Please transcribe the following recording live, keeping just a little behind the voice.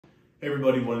Hey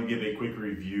everybody, wanted to give a quick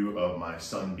review of my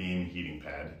Sunbeam heating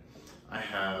pad. I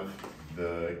have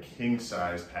the king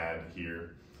size pad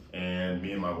here, and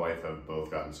me and my wife have both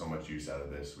gotten so much use out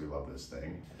of this. We love this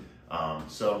thing.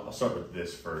 So I'll start with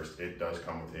this first. It does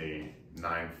come with a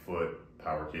 9-foot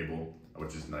power cable,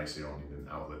 which is nice. You don't need an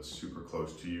outlet super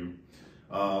close to you.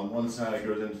 One side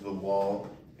goes into the wall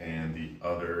and the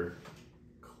other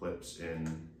clips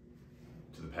in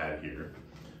to the pad here.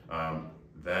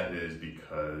 That is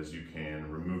because you can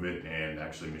remove it and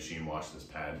actually machine wash this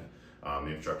pad. The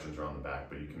instructions are on the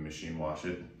back, but you can machine wash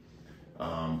it.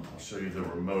 I'll show you the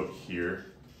remote here.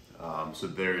 So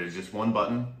there is just one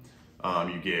button.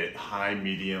 You get high,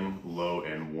 medium, low,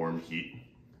 and warm heat.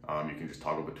 You can just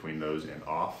toggle between those and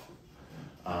off.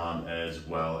 As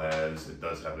well as it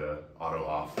does have an auto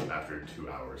off after 2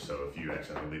 hours. So if you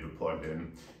accidentally leave it plugged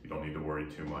in, you don't need to worry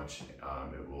too much.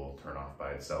 It will turn off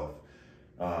by itself.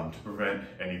 To prevent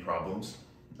any problems,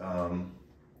 I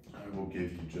will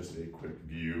give you just a quick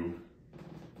view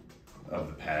of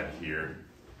the pad here.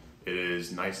 It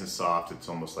is nice and soft. It's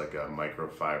almost like a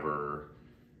microfiber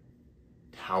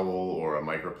towel or a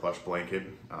micro plush blanket.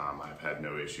 I've had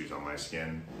no issues on my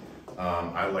skin.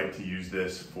 I like to use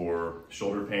this for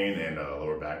shoulder pain and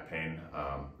lower back pain.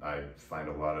 I find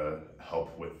a lot of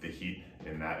help with the heat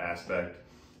in that aspect.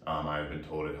 I've been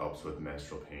told it helps with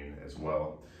menstrual pain as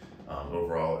well.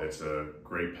 Overall, it's a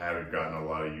great pad. We've gotten a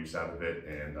lot of use out of it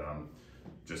and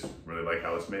just really like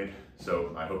how it's made.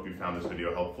 So I hope you found this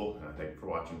video helpful, and I thank you for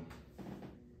watching.